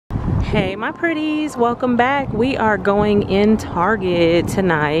Hey my pretties, welcome back. We are going in Target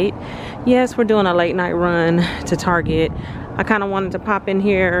tonight. Yes, we're doing a late night run to Target. I kind of wanted to pop in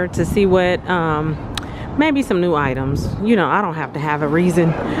here to see what maybe some new items. You know, I don't have to have a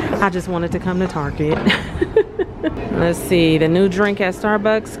reason. I just wanted to come to Target. Let's see, the new drink at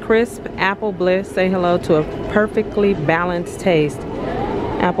Starbucks, crisp apple bliss. Say hello to a perfectly balanced taste.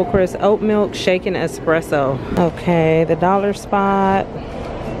 Apple crisp oat milk shaken espresso. Okay, the dollar spot.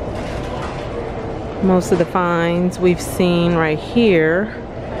 Most of the finds we've seen right here.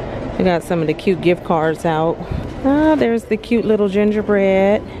 We got some of the cute gift cards out. There's the cute little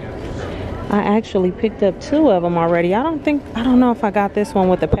gingerbread. I actually picked up 2 of them already. I don't know if I got this one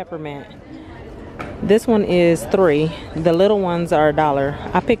with the peppermint. This one is $3. The little ones are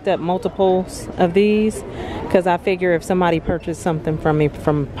 $1. I picked up multiples of these because I figure if somebody purchased something from me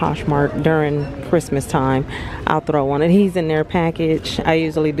from Poshmark during Christmas time, I'll throw one of these in their package. I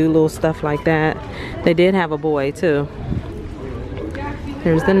usually do little stuff like that. They did have a boy too.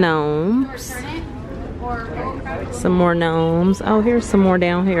 There's the gnomes. Some more gnomes. Oh, here's some more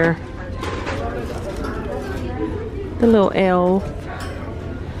down here. The little elf.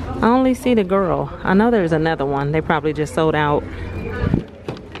 I only see the girl. I know there's another one. They probably just sold out.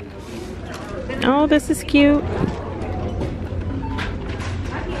 Oh, this is cute.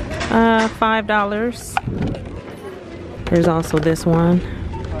 $5. There's also this one.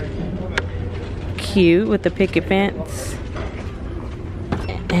 Cute with the picket fence.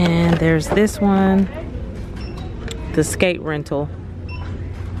 And there's this one. The skate rental.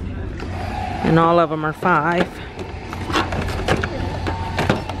 And all of them are $5.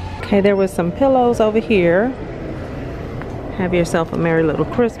 Okay, there was some pillows over here. Have yourself a merry little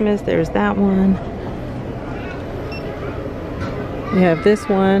Christmas. There's that one. You have this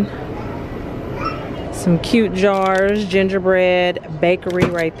one. Some cute jars, gingerbread bakery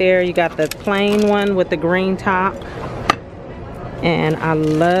right there. You got the plain one with the green top. And I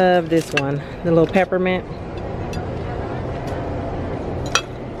love this one, the little peppermint.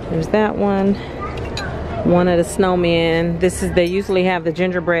 There's that one. One of the snowmen. They usually have the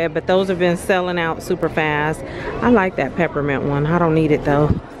gingerbread, but those have been selling out super fast. I like that peppermint one. I don't need it though.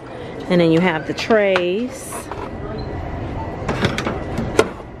 And then you have the trays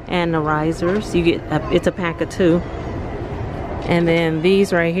and the risers. You get it's a pack of 2. And then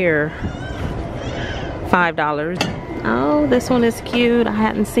these right here, $5. Oh, this one is cute. I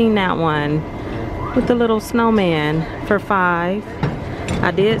hadn't seen that one with the little snowman for $5. I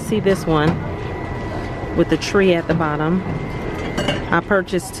did see this one with the tree at the bottom. I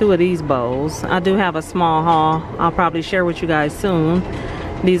purchased 2 of these bowls. I do have a small haul I'll probably share with you guys soon.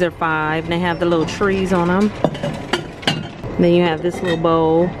 These are $5. They have the little trees on them. Then you have this little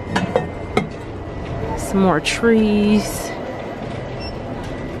bowl. Some more trees.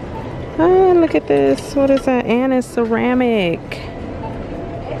 Oh, look at this. What is that? And it's ceramic.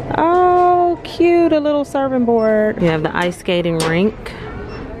 Oh, cute. A little serving board. You have the ice skating rink.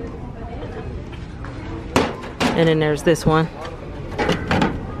 And then there's this one.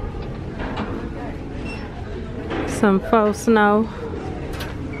 Some faux snow.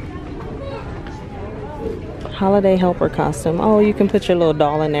 Holiday helper costume. Oh, you can put your little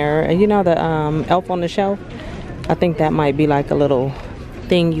doll in there. You know the elf on the shelf? I think that might be like a little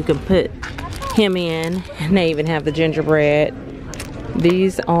thing you can put him in. And they even have the gingerbread.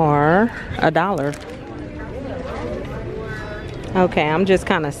 These are $1. Okay, I'm just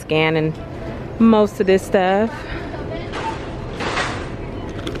kind of scanning most of this stuff.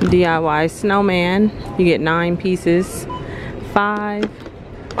 DIY snowman. You get 9 pieces. $5.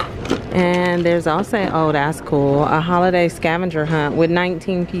 And there's also, oh, that's cool, a holiday scavenger hunt with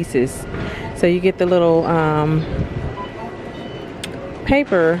 19 pieces. So you get the little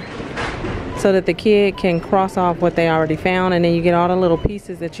paper so that the kid can cross off what they already found, and then you get all the little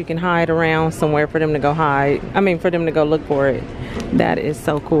pieces that you can hide around somewhere for them to go hide. I mean, for them to go look for it. That is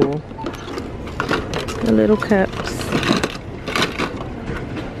so cool. The little cups.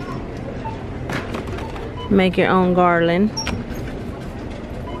 Make your own garland.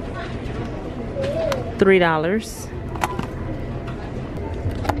 $3.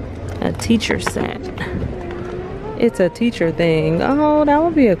 A teacher set. It's a teacher thing. Oh, that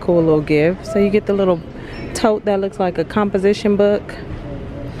would be a cool little gift. So you get the little tote that looks like a composition book,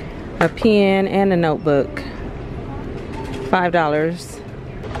 a pen, and a notebook. $5.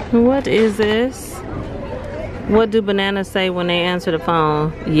 What is this? What do bananas say when they answer the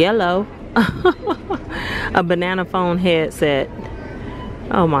phone? Yellow. A banana phone headset.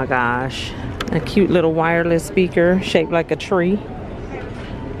 Oh my gosh. A cute little wireless speaker shaped like a tree.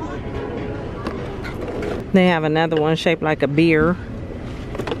 They have another one shaped like a beer.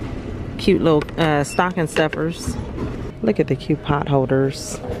 cute little stocking stuffers. Look at the cute pot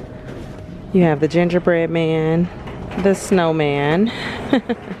holders. You have the gingerbread man, the snowman,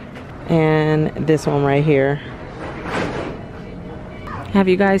 and this one right here. Have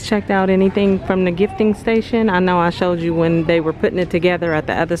you guys checked out anything from the gifting station? I know I showed you when they were putting it together at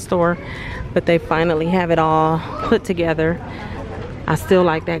the other store, but they finally have it all put together. I still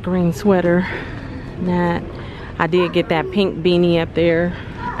like that green sweater. That I did get that pink beanie up there.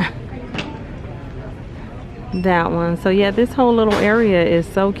 That one. So yeah, this whole little area is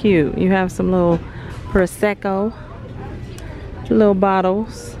so cute. You have some little Prosecco, little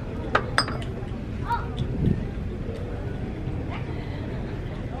bottles.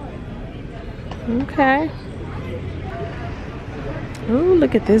 Okay. Ooh,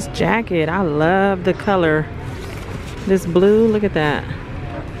 look at this jacket. I love the color. This blue, look at that.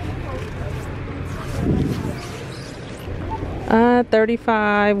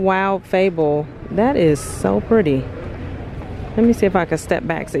 35 Wild Fable. That is so pretty. Let me see if I can step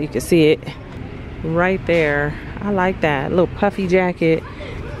back so you can see it. Right there. I like that. Little puffy jacket.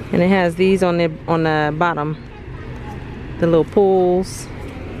 And it has these on the bottom. The little pulls.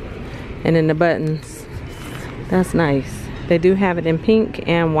 And then the buttons. That's nice. They do have it in pink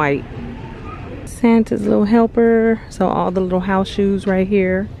and white. Santa's little helper. So all the little house shoes right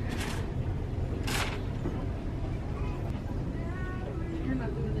here.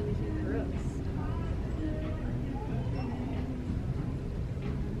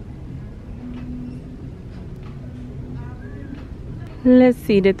 Let's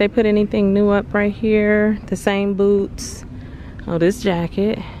see, did they put anything new up right here? The same boots. Oh, this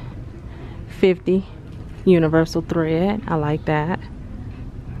jacket. 50 universal thread. I like that.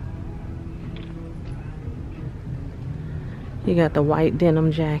 You got the white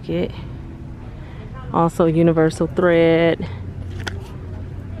denim jacket. Also universal thread.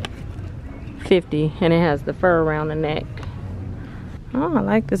 50, and it has the fur around the neck. Oh, I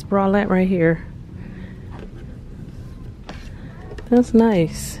like this bralette right here. That's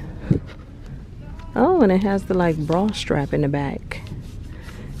nice. Oh, and it has the like bra strap in the back.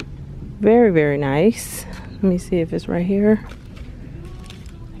 Very, very nice. Let me see if it's right here.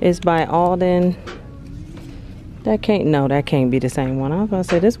 It's by Alden. That can't be the same one. I was gonna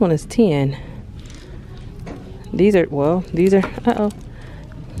say this one is 10. These are, uh-oh.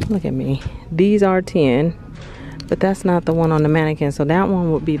 Look at me. These are 10, but that's not the one on the mannequin. So that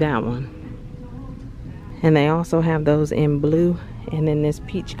one would be that one. And they also have those in blue and then this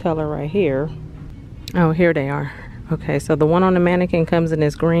peach color right here. Oh, here they are. Okay, so the one on the mannequin comes in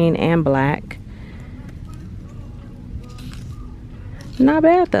this green and black. Not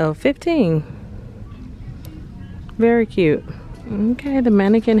bad though, 15. Very cute. Okay, the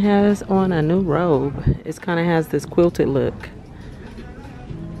mannequin has on a new robe. It kind of has this quilted look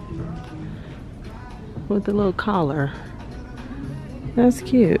with the little collar. That's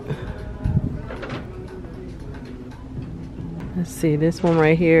cute. Let's see, this one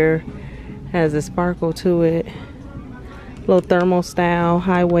right here has a sparkle to it. Little thermal style,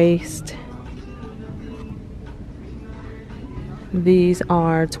 high waist. These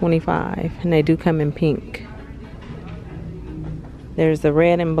are 25 and they do come in pink. There's the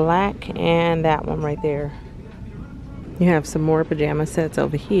red and black and that one right there. You have some more pajama sets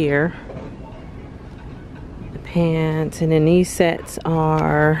over here. The pants, and then these sets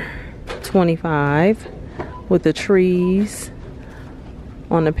are 25 with the trees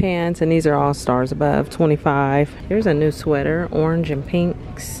on the pants, and these are all stars above, 25. Here's a new sweater, orange and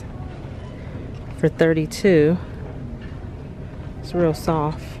pinks for 32. It's real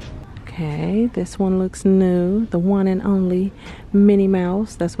soft. Okay, this one looks new. The one and only Minnie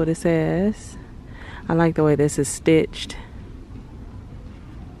Mouse, that's what it says. I like the way this is stitched.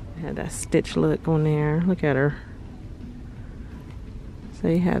 Had that stitch look on there. Look at her. So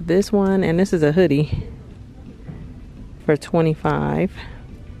you have this one, and this is a hoodie for 25.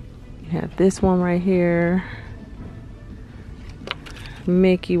 You have this one right here.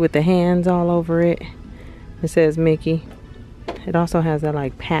 Mickey with the hands all over it. It says Mickey. It also has that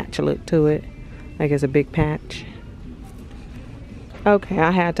like patch look to it. Like it's a big patch. Okay,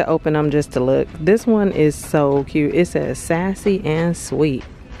 I had to open them just to look. This one is so cute. It says sassy and sweet.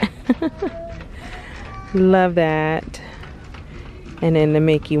 Love that. And then the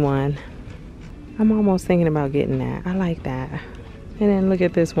Mickey one. I'm almost thinking about getting that. I like that. And then look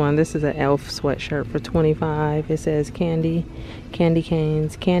at this one. This is an elf sweatshirt for 25. It says candy, candy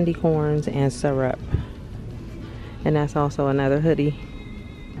canes, candy corns, and syrup. And that's also another hoodie.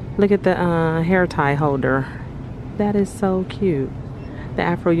 Look at the hair tie holder. That is so cute. The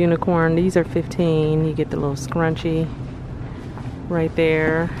Afro Unicorn. These are 15. You get the little scrunchie right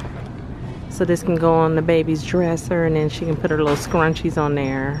there. So this can go on the baby's dresser, and then she can put her little scrunchies on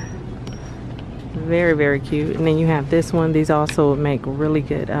there. Very, very cute. And then you have this one. These also make really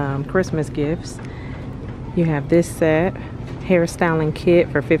good Christmas gifts. You have this set, hairstyling kit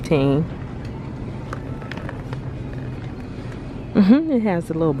for $15. It has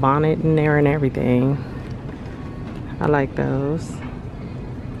a little bonnet in there and everything. I like those.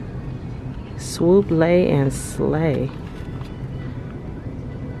 Swoop, lay, and slay.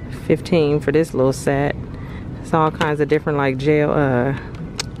 $15 for this little set. It's all kinds of different like gel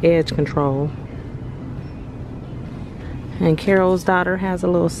edge control. And Carol's daughter has a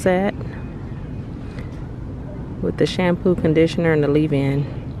little set with the shampoo, conditioner, and the leave-in.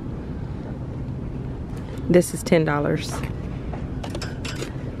 This is $10.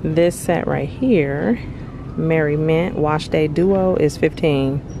 This set right here, Merry Mint Wash Day Duo, is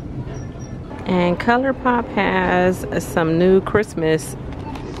 $15. And ColourPop has some new Christmas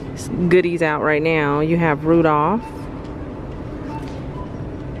goodies out right now. You have Rudolph.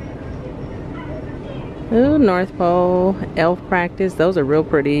 Ooh, North Pole, Elf Practice. Those are real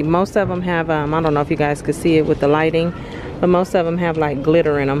pretty. Most of them have, I don't know if you guys could see it with the lighting, but most of them have like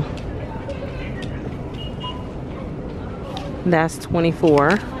glitter in them. That's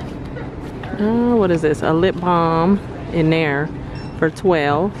 $24. What is this? A lip balm in there for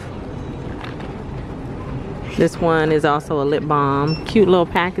 $12. This one is also a lip balm. Cute little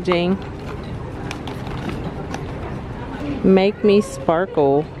packaging. Make Me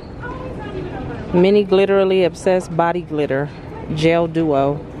Sparkle. Mini Glitterly Obsessed Body Glitter. Gel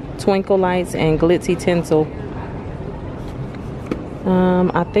Duo. Twinkle Lights and Glitzy Tinsel.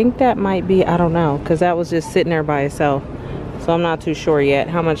 I think that might be, I don't know, because that was just sitting there by itself. So I'm not too sure yet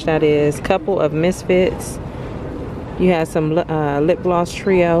how much that is. Couple of Misfits. You have some lip gloss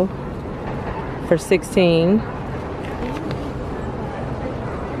trio for $16.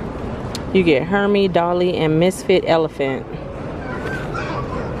 You get Hermie, Dolly, and Misfit Elephant.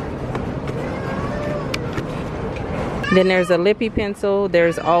 Then there's a lippy pencil.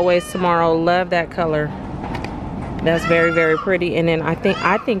 There's Always Tomorrow. Love that color. That's very, very pretty. And then I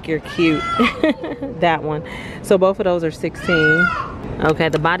think you're cute. That one. So both of those are $16. Okay,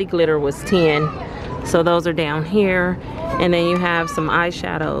 the body glitter was $10. So those are down here. And then you have some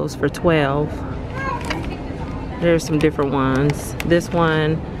eyeshadows for $12. There's some different ones. This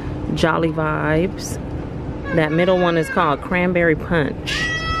one, Jolly Vibes. That middle one is called Cranberry Punch.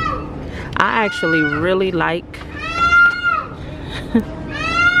 I actually really like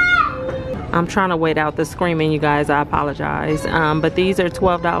I'm trying to wait out the screaming, you guys. I apologize. But these are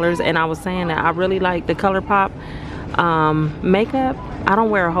 $12, and I was saying that I really like the ColourPop makeup. I don't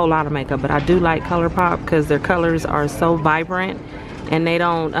wear a whole lot of makeup, but I do like ColourPop because their colors are so vibrant, and they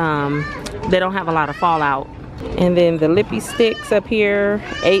don't have a lot of fallout. And then the lippy sticks up here,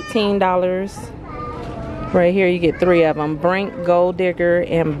 $18. Right here you get 3 of them: Brink, Gold Digger,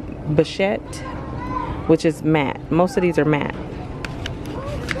 and Bichette, which is matte. Most of these are matte.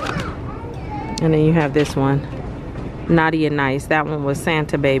 And then you have this one, Naughty and Nice. That one was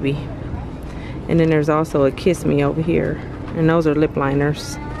Santa Baby. And then there's also a Kiss Me over here. And those are lip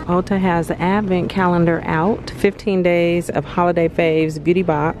liners. Ulta has the advent calendar out. 15 days of holiday faves beauty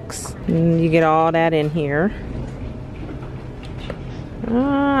box. And you get all that in here.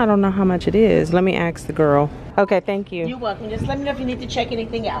 I don't know how much it is. Let me ask the girl. Okay, thank you. You're welcome. Just let me know if you need to check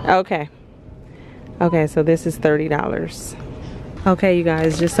anything out. Okay. Okay, so this is $30. Okay, you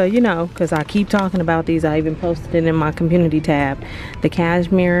guys, just so you know, because I keep talking about these, I even posted it in my community tab. The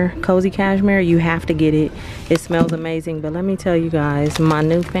cashmere, cozy cashmere, you have to get it. It smells amazing. But let me tell you guys, my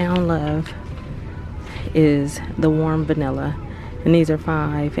newfound love is the warm vanilla. And these are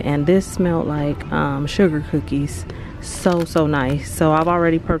 $5. And this smelled like sugar cookies. So nice. So I've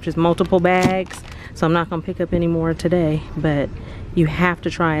already purchased multiple bags. So I'm not going to pick up any more today. But you have to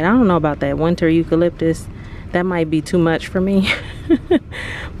try it. I don't know about that winter eucalyptus. That might be too much for me.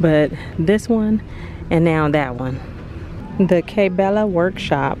 But this one, and now that one. The K-Bella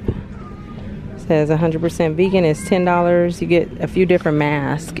Workshop says 100% vegan is $10. You get a few different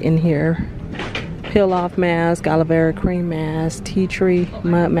masks in here. Peel off mask, aloe vera cream mask, tea tree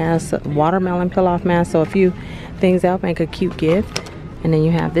mud mask, watermelon peel off mask. So a few things that'll make a cute gift. And then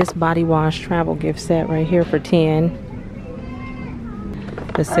you have this body wash travel gift set right here for $10.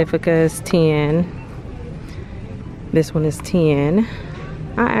 Pacifica is $10. This one is $10.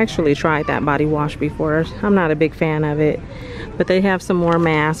 I actually tried that body wash before. I'm not a big fan of it. But they have some more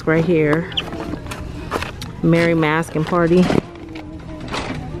masks right here. Merry Mask and Party.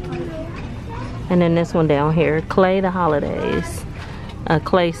 And then this one down here, Clay the Holidays. A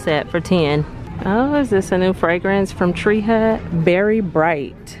clay set for $10. Oh, is this a new fragrance from Tree Hut? Berry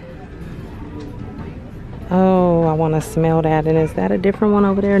Bright. Oh, I want to smell that. And is that a different one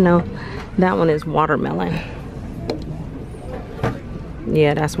over there? No, that one is watermelon.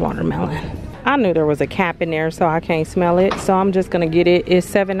 Yeah, that's watermelon. I knew there was a cap in there, so I can't smell it. So I'm just gonna get it. It's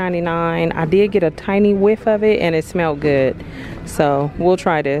 $7.99. I did get a tiny whiff of it and it smelled good. So we'll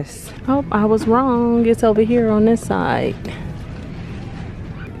try this. Oh, I was wrong. It's over here on this side.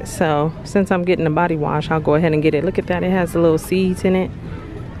 So since I'm getting the body wash, I'll go ahead and get it. Look at that, it has the little seeds in it.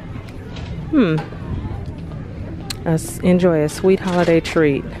 Enjoy a sweet holiday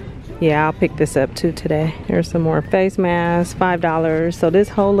treat. Yeah, I'll pick this up too today. Here's some more face masks, $5. So this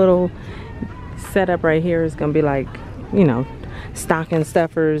whole little setup right here is gonna be like, you know, stocking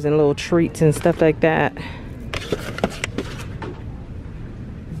stuffers and little treats and stuff like that.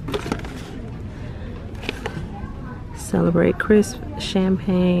 Celebrate Crisp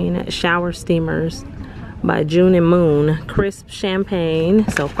Champagne Shower Steamers by June and Moon. Crisp champagne,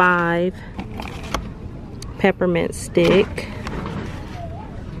 so 5. Peppermint stick.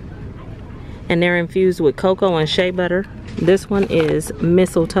 And they're infused with cocoa and shea butter. This one is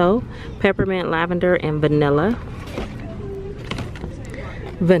mistletoe, peppermint, lavender, and vanilla.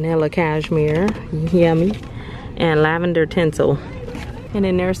 Vanilla cashmere, yummy. And lavender tinsel. And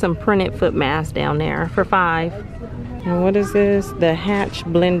then there's some printed foot masks down there for 5. And what is this? The Hatch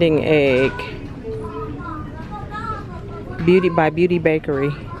Blending Egg. Beauty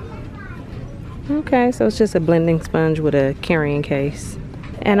Bakery. Okay, so it's just a blending sponge with a carrying case.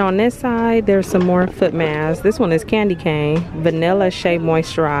 And on this side, there's some more foot masks. This one is Candy Cane Vanilla Shea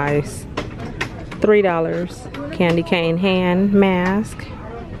Moisturize. $3. Candy Cane hand mask.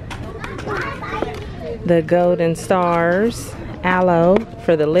 The Golden Stars Aloe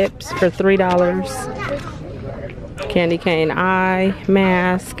for the lips for $3. Candy Cane eye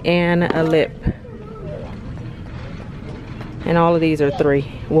mask and a lip. And all of these are $3.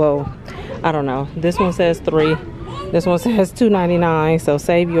 Whoa, I don't know. This one says $3. This one says $2.99, so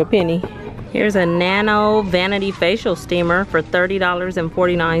save you a penny. Here's a Nano Vanity Facial Steamer for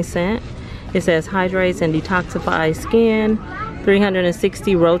 $30.49. It says hydrates and detoxifies skin,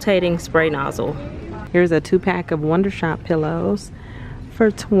 360 rotating spray nozzle. Here's a 2-pack of Wonder Shop pillows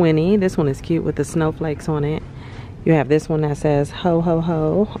for $20. This one is cute with the snowflakes on it. You have this one that says ho ho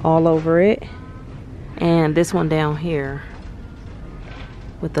ho all over it. And this one down here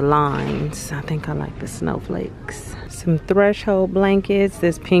with the lines. I think I like the snowflakes. Some Threshold blankets.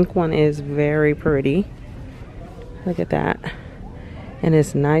 This pink one is very pretty. Look at that. And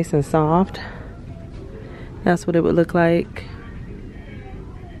it's nice and soft. That's what it would look like.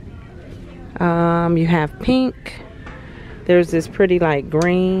 You have pink. There's this pretty like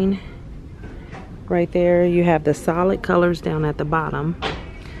green right there. You have the solid colors down at the bottom.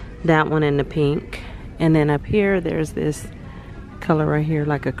 That one in the pink. And then up here there's this color right here,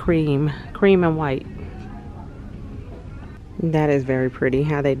 like a cream and white. That is very pretty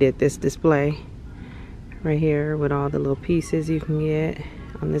how they did this display right here with all the little pieces you can get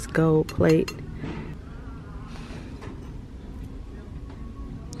on this gold plate.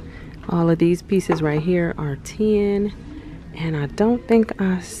 All of these pieces right here are 10, and I don't think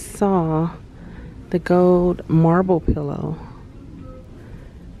I saw the gold marble pillow.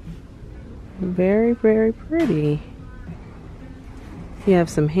 Very, very pretty. You have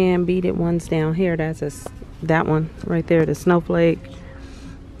some hand beaded ones down here. That one right there, the snowflake.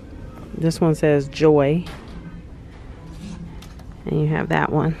 This one says joy. And you have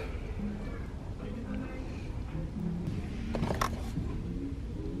that one.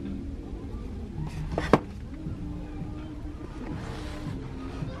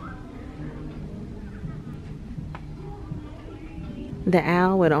 The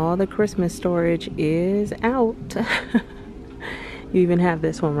owl with all the Christmas storage is out. You even have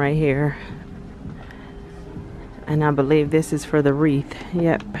this one right here. And I believe this is for the wreath.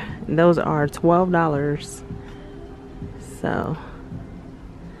 Yep. Those are $12. So.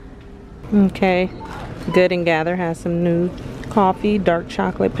 Okay. Good and Gather has some new coffee. Dark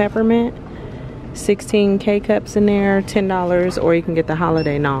chocolate peppermint. 16 K-cups in there. $10. Or you can get the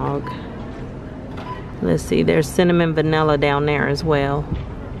holiday nog. Let's see. There's cinnamon vanilla down there as well.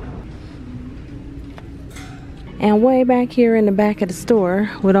 And way back here in the back of the store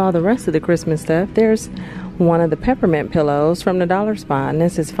with all the rest of the Christmas stuff, there's one of the peppermint pillows from the dollar spot, and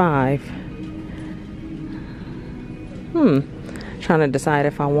this is $5. Trying to decide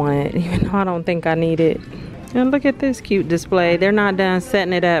if I want it, even though I don't think I need it. And look at this cute display. They're not done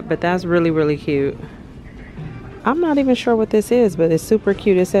setting it up, but that's really, really cute. I'm not even sure what this is, but it's super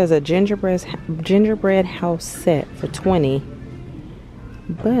cute. It says a gingerbread house set for $20.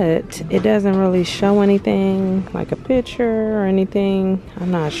 but it doesn't really show anything like a picture or anything.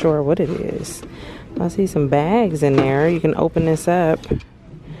 I'm not sure what it is. I see some bags in there. You can open this up.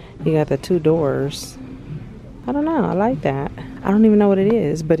 You got the 2 doors. I don't know, I like that. I don't even know what it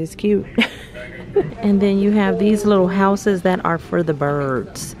is, but it's cute. And then you have these little houses that are for the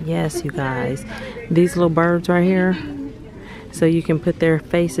birds. Yes, you guys, these little birds right here, so you can put their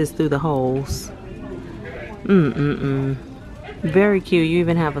faces through the holes. Very cute. You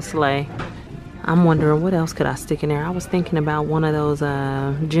even have a sleigh. I'm wondering what else could I stick in there. I was thinking about one of those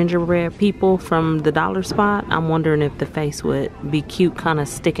gingerbread people from the dollar spot. I'm wondering if the face would be cute, kind of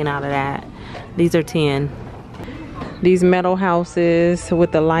sticking out of that. These are 10. These metal houses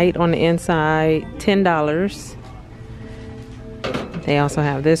with the light on the inside, $10. They also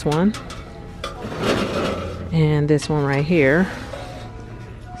have this one and this one right here.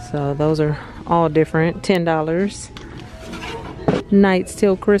 So those are all different, $10. Nights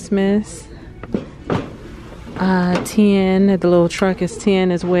till Christmas, 10. The little truck is 10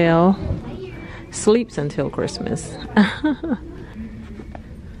 as well. Sleeps until Christmas.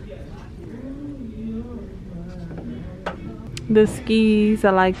 The skis,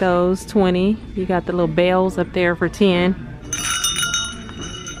 I like those, 20. You got the little bells up there for 10.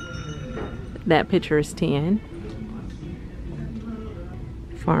 That picture is 10.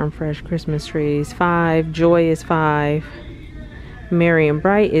 Farm Fresh Christmas trees, 5. Joy is 5. Merry and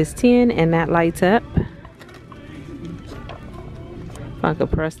Bright is 10, and that lights up. If I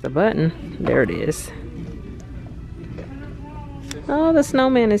could press the button, there it is. Oh, the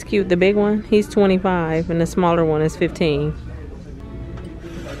snowman is cute. The big one, he's 25, and the smaller one is 15.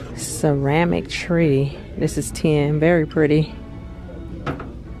 Ceramic tree, this is 10. Very pretty.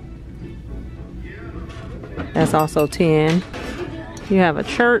 That's also 10. You have a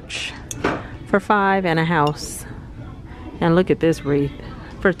church for 5 and a house. And look at this wreath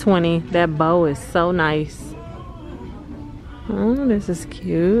for 20. That bow is so nice. Oh, this is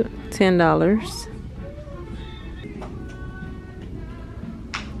cute. $10.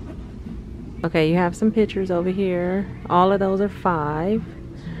 Okay, you have some pictures over here. All of those are 5.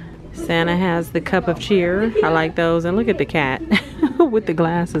 Santa has the cup of cheer. I like those. And look at the cat with the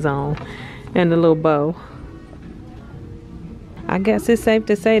glasses on and the little bow. I guess it's safe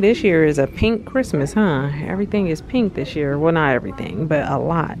to say this year is a pink Christmas, huh? Everything is pink this year. Well, not everything, but a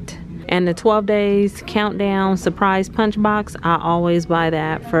lot. And the 12 days countdown surprise punch box, I always buy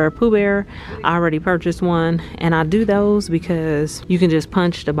that for Pooh Bear. I already purchased one, and I do those because you can just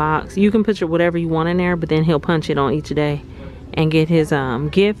punch the box. You can put whatever you want in there, but then he'll punch it on each day and get his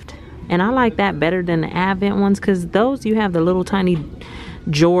gift. And I like that better than the Advent ones, because those you have the little tiny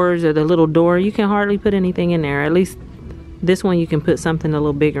drawers or the little door. You can hardly put anything in there. At least this one you can put something a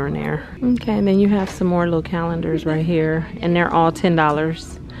little bigger in there. Okay, and then you have some more little calendars right here, and they're all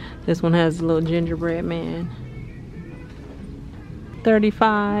 $10. This one has a little gingerbread man.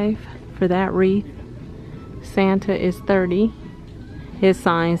 $35 for that wreath. Santa is $30. His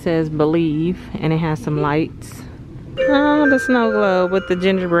sign says believe, and it has some lights. Oh, the snow globe with the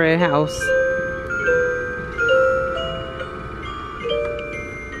gingerbread house.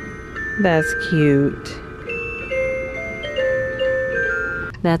 That's cute.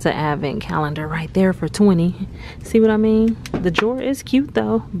 That's an advent calendar right there for 20. See what I mean? The drawer is cute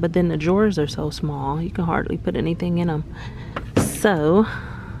though, but then the drawers are so small, you can hardly put anything in them. So,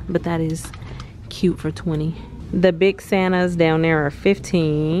 but that is cute for 20. The big Santas down there are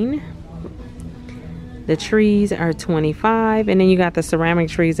 15. The trees are 25, and then you got the ceramic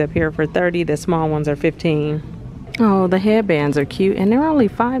trees up here for 30. The small ones are 15. Oh, the headbands are cute, and they're only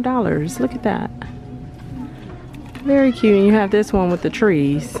 $5. Look at that. Very cute. And you have this one with the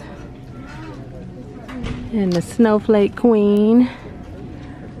trees. And the snowflake queen.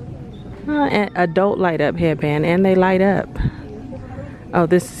 An adult light up headband, and they light up. Oh,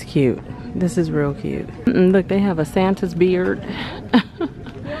 this is cute. This is real cute. Look, they have a Santa's beard.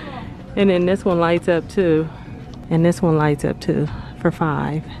 And then this one lights up too. And this one lights up too for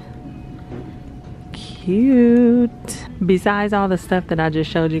 5. Cute. Besides all the stuff that I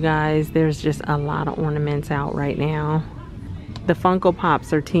just showed you guys, there's just a lot of ornaments out right now. The Funko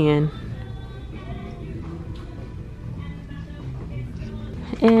Pops are 10.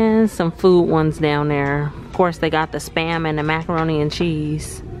 And some food ones down there. Of course, they got the Spam and the macaroni and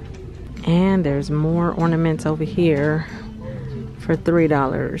cheese. And there's more ornaments over here for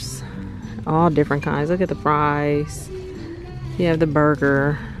 $3. All different kinds. Look at the fries. You have the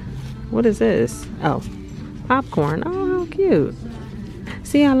burger. What is this? Oh, popcorn. Oh, how cute.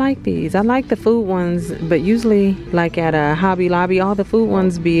 See, I like these. I like the food ones, but usually like at a Hobby Lobby, all the food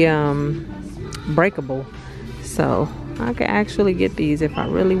ones be breakable. So I could actually get these if I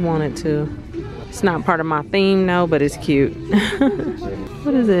really wanted to. It's not part of my theme, no, but it's cute.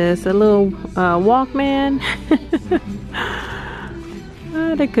 What is this? A little Walkman?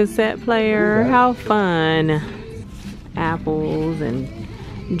 The cassette player. How fun. Apples and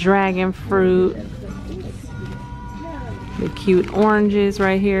dragon fruit. The cute oranges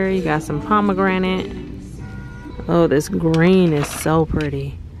right here. You got some pomegranate. Oh, this green is so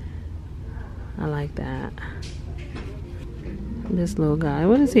pretty. I like that. This little guy.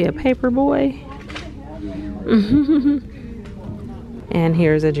 What is he? A paper boy? And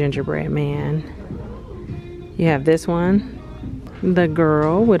here's a gingerbread man. You have this one. The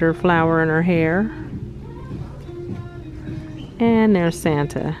girl with her flower in her hair. And there's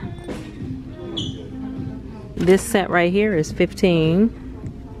Santa. This set right here is $15.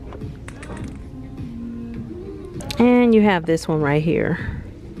 And you have this one right here.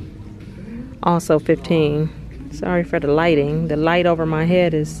 Also $15. Sorry for the lighting. The light over my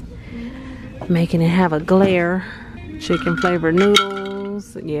head is making it have a glare. Chicken flavored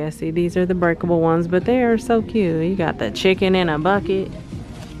noodles. Yeah, see, these are the breakable ones, but they are so cute. You got the chicken in a bucket.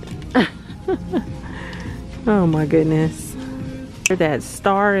 Oh my goodness. That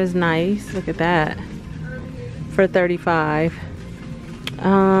star is nice. Look at that. For $35.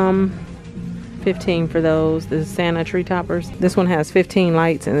 15 for those. The Santa tree toppers. This one has 15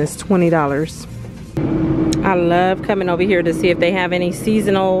 lights and it's $20. I love coming over here to see if they have any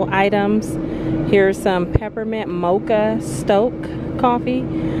seasonal items. Here's some peppermint mocha Stoke coffee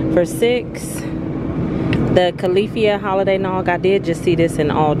for $6. The Califia holiday nog. I did just see this in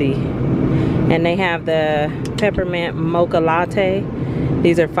Aldi. And they have the peppermint mocha latte.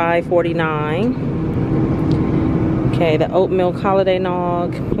 These are $5.49. Okay, the oat milk holiday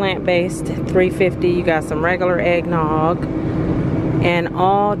nog, plant-based, $3.50. You got some regular eggnog and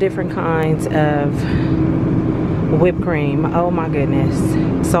all different kinds of whipped cream. Oh my goodness.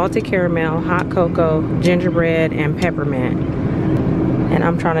 Salted caramel, hot cocoa, gingerbread, and peppermint. And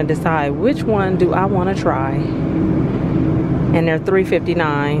I'm trying to decide which one do I want to try. And they're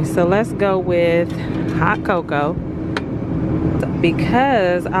 $3.59. So let's go with hot cocoa.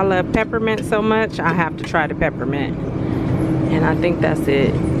 Because I love peppermint so much, I have to try the peppermint. And I think that's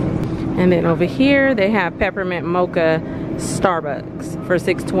it. And then over here, they have peppermint mocha Starbucks for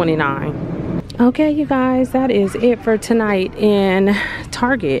 $6.29. Okay, you guys, that is it for tonight in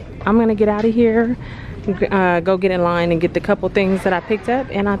Target. I'm gonna get out of here, go get in line and get the couple things that I picked up.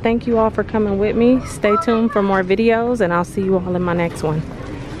 And I thank you all for coming with me. Stay tuned for more videos, and I'll see you all in my next one.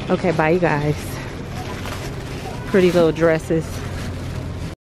 Okay, bye, you guys. Pretty little dresses.